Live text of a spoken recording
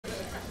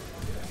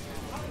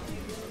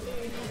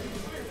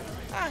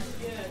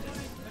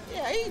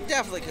Yeah, he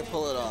definitely could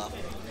pull it off.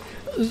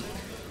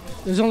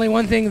 There's only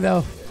one thing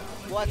though.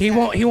 He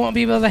won't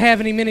be able to have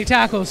any mini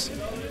tacos.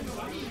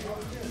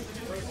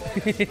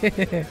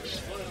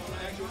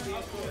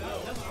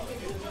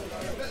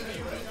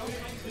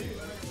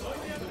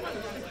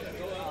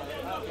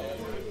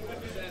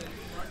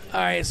 All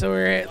right, so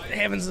we're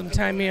having some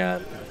time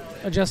here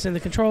adjusting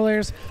the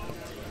controllers.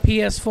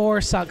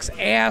 PS4 sucks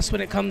ass when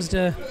it comes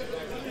to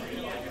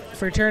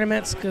for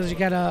tournaments because you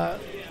gotta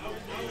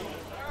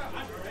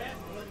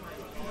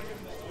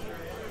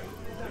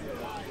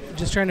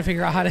just trying to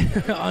figure out how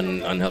to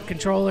unhook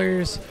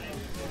controllers,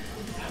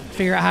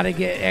 figure out how to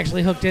get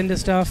actually hooked into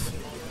stuff.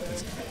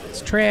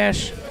 It's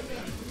trash.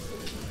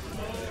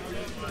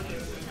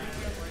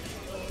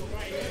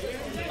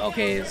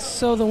 Okay,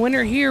 so the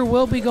winner here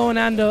will be going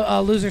on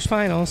to losers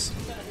finals.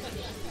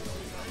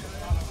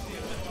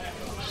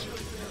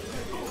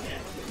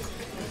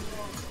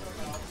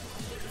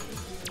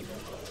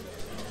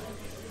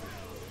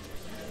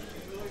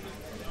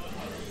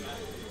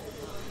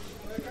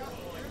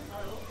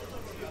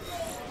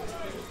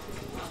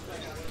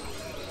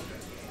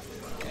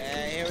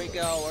 Here we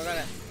go. We're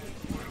gonna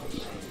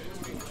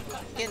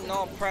getting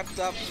all prepped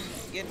up,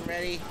 getting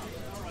ready.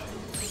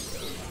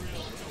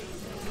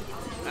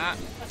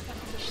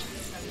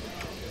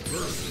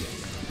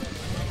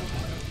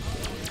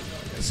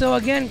 So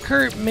again,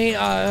 Curt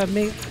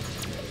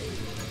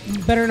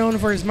better known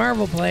for his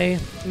Marvel play,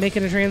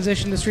 making a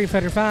transition to Street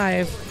Fighter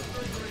V.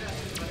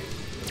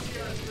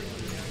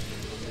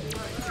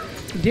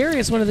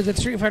 Darius, one of the good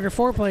Street Fighter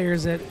 4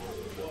 players that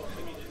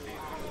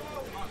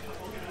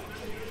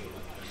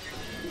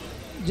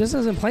just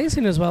isn't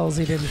placing as well as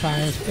he did in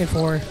 5 and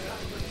 4.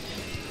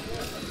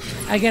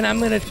 Again, I'm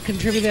going to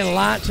contribute a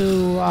lot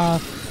to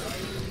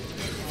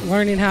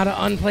learning how to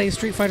unplay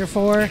Street Fighter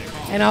 4,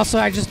 and also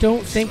I just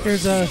don't think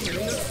there's a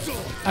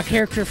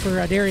character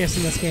for Darius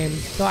in this game.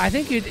 So I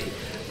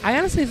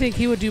honestly think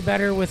he would do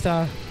better with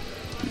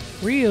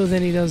Ryu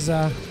than he does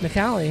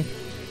Necalli.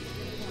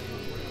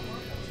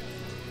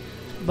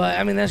 But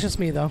I mean, that's just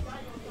me though.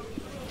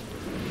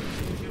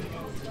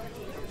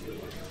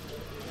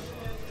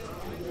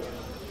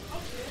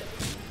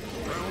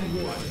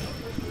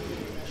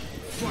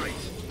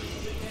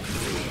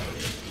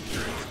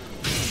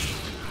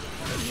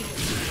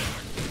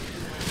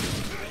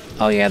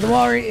 Oh yeah, the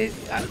wall.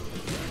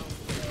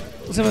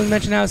 Someone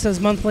mentioned how it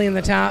says monthly in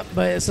the top,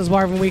 but it says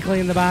Warven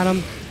Weekly in the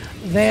bottom.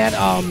 That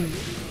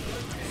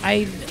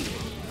I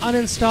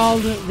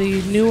uninstalled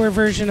the newer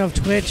version of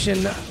Twitch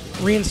and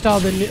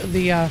reinstalled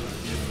the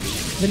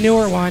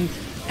newer one,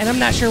 and I'm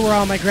not sure where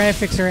all my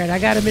graphics are at. I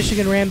got a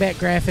Michigan Rambat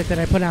graphic that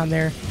I put on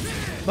there,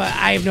 but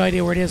I have no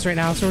idea where it is right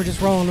now. So we're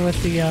just rolling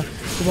with the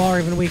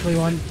Warven Weekly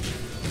one,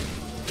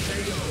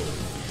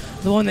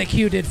 the one that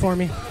Q did for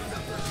me.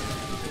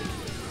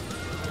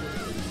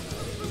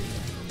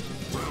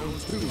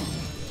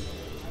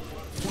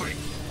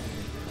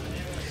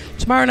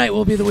 Tomorrow night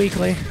will be the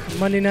weekly,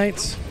 Monday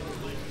nights.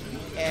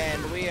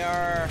 And we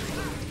are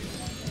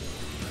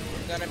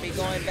gonna be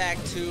going back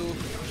to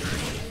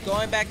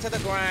the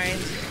grind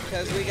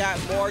because we got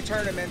more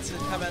tournaments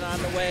coming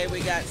on the way. We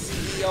got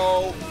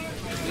CEO,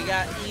 we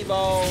got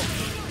Evo,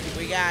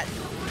 we got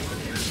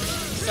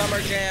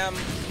Summer Jam.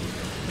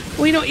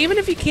 Well, you know, even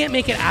if you can't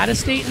make it out of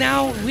state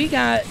now, we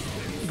got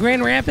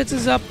Grand Rapids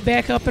is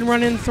back up and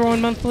running, throwing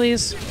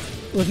monthlies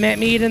with Matt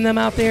Mead and them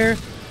out there.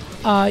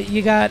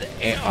 You got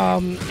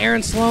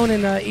Aaron Sloan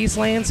in East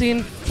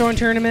Lansing throwing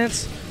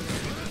tournaments.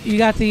 You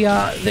got the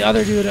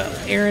other dude,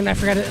 Aaron. I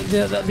forgot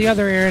the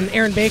other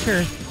Aaron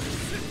Baker,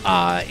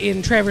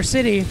 in Traverse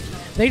City.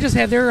 They just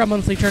had their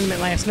monthly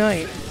tournament last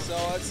night. So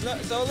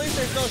at least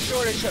there's no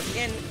shortage of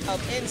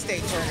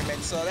in-state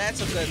tournaments. So that's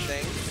a good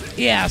thing.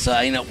 Yeah. So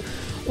you know,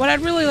 what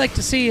I'd really like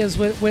to see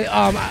is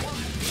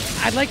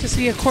I'd like to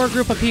see a core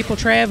group of people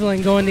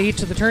traveling going to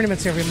each of the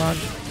tournaments every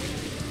month.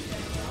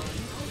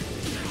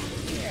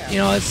 You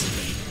know,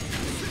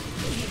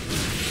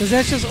 because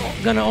that's just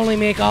going to only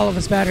make all of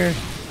us better.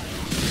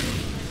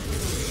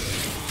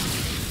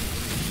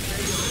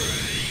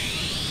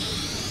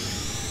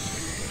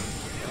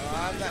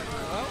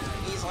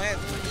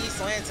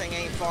 East Lansing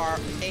ain't far,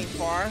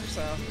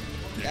 so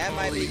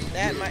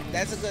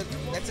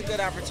that's a good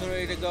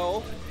opportunity to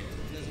go.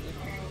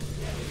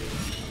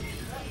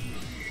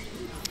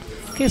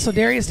 Okay, so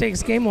Darius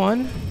takes game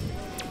 1.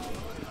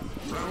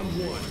 Round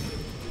 1.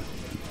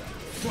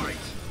 Fight.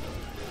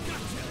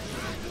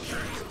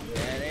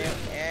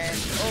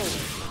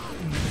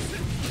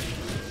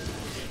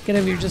 Again,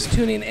 if you're just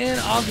tuning in,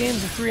 all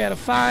games are 3 out of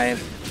 5.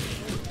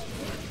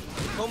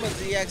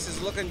 AkumaZX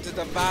is looking to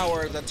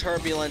devour the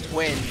turbulent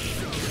wind.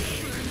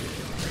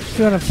 If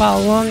you want to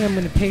follow along, I'm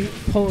going to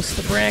post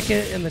the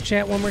bracket in the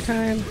chat one more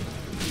time.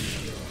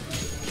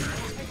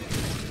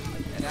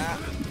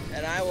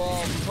 And I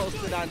will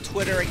post it on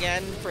Twitter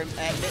again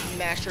at Mitten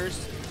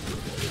Mashers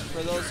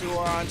for those who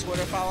are on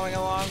Twitter following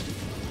along.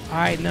 All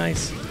right,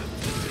 nice.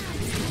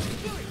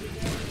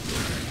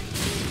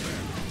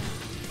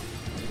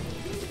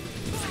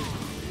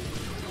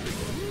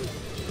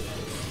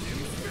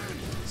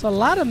 So a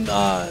lot of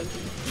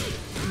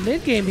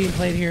mid game being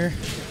played here.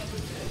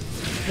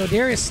 So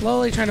Darius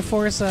slowly trying to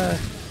force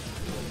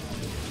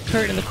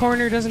Curt in the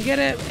corner, doesn't get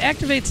it.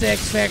 Activates the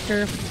X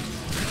Factor.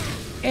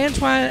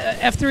 Antoine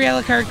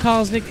F3 Alucard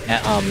calls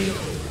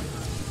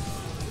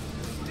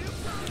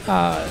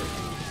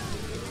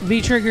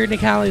V-Trigger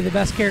Necalli the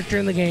best character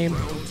in the game.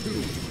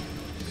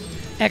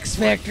 X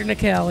Factor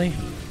Necalli.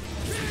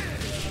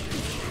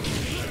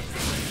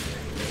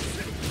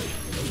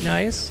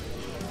 Nice.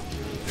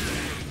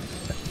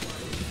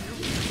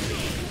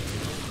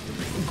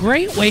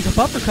 Great wake-up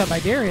uppercut by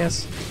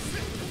Darius.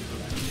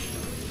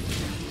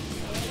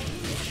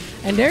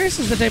 And Darius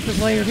is the type of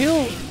player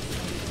he'll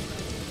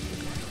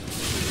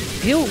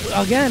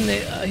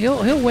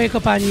wake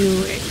up on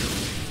you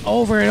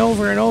over and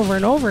over and over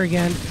and over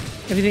again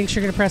if he thinks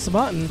you're gonna press a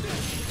button.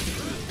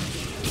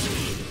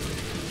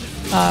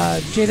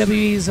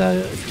 JWE's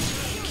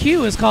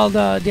Q is called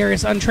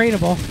Darius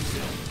Untrainable.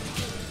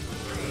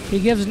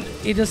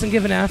 He doesn't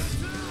give an F.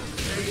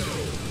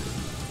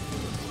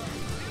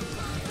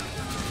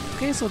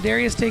 Okay, so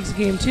Darius takes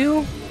game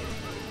 2.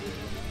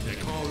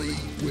 Necalli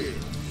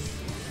wins.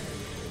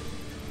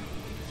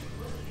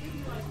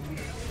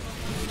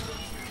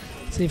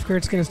 See if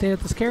Curt's gonna stay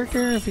with this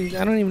character. If he,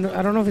 I don't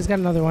know if he's got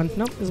another one.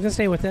 Nope, he's gonna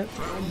stay with it.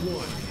 Round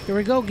 1. Here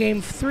we go,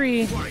 game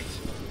 3. Fight.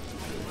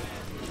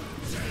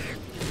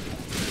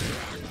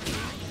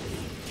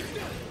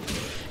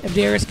 If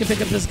Darius can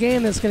pick up this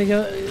game, that's gonna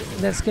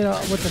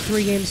with the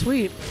 3-game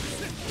sweep.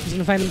 He's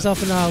gonna find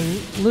himself in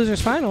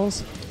losers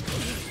finals.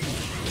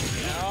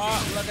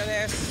 Oh, look at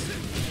this.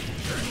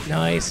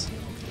 Nice.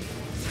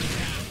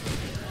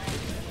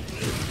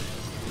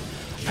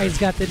 Alright, he's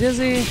got the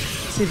dizzy.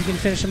 See if he can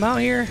finish him out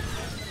here.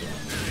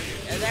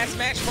 And that's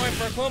match point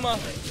for Akuma.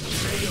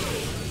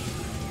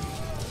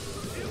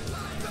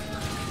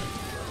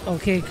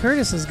 Okay,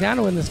 Curtis has got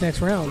to win this next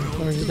round,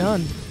 or he's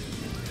done.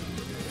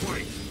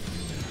 Fight.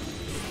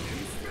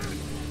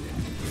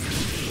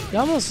 I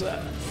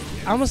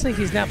almost think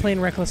he's not playing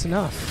reckless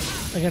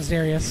enough against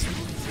Darius.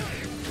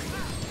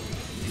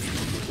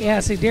 Yeah,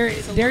 see,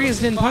 Darius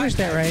didn't punish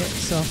that right,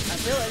 so. I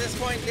feel at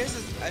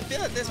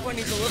this point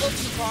he's a little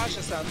too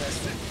cautious on this.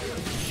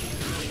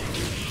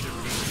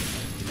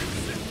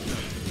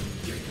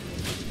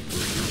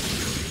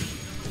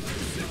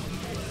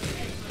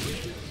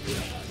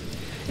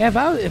 Yeah,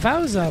 if I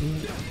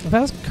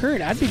was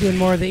Curt, I'd be doing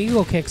more of the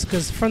eagle kicks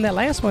because from that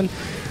last one,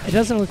 it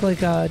doesn't look like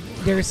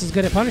Darius is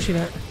good at punishing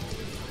it.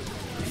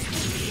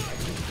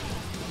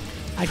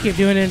 I keep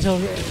doing it until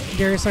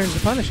Darius learns to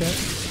punish it.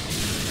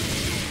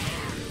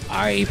 All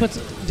right, he puts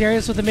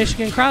Darius with the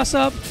Michigan cross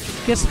up,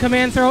 gets the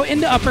command throw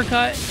into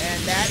uppercut,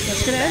 And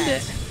that's gonna end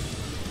it.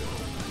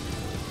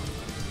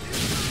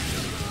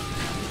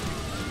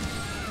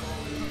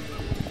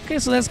 Okay,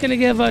 so that's gonna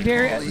give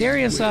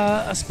Darius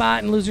a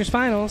spot in losers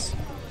finals.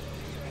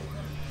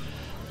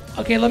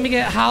 Okay, let me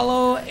get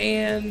Hollow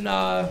and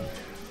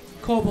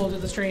Kobold to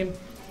the stream.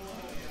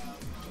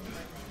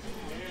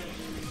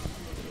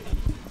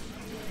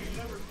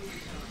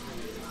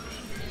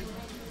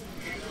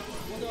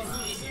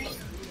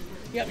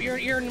 Yep,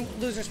 you're in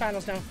losers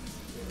finals now.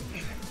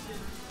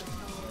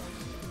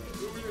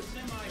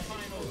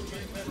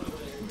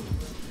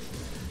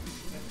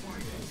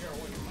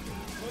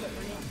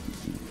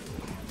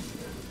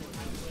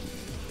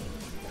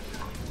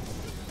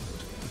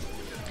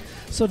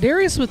 So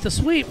Darius with the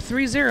sweep,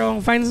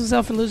 3-0, finds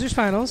himself in losers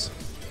finals.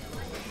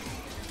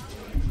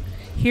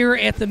 Here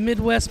at the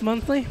Midwest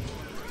Monthly,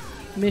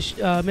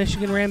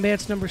 Michigan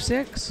Rambats number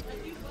 6.